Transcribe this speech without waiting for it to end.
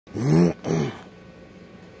So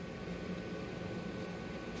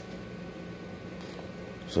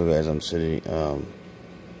guys, I'm sitting,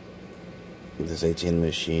 this ATM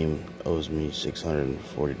machine owes me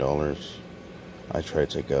 $640. I tried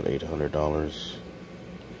to take out $800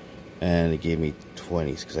 and it gave me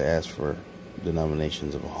 20s because I asked for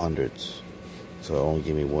denominations of hundreds, so it only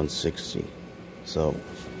gave me 160. So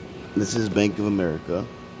this is Bank of America,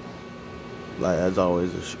 like as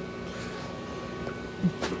always.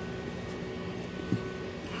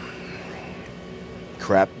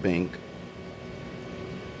 Crap bank.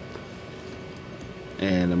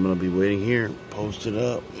 And I'm gonna be waiting here, posted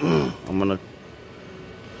up. I'm gonna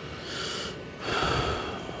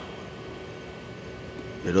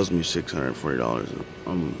it owes me $640.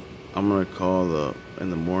 I'm gonna call in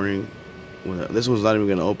the morning. This one's not even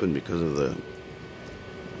gonna open because of the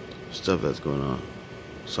stuff that's going on.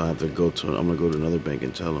 So I have to I'm gonna go to another bank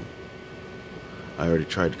and tell them. I already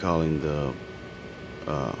tried calling the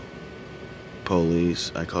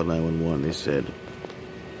police. I called 911. They said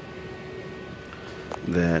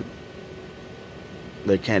that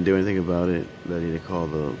they can't do anything about it. They need to call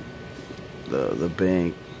the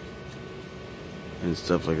bank and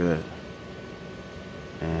stuff like that.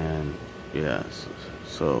 And yeah,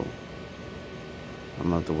 so I'm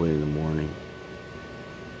gonna have to wait in the morning.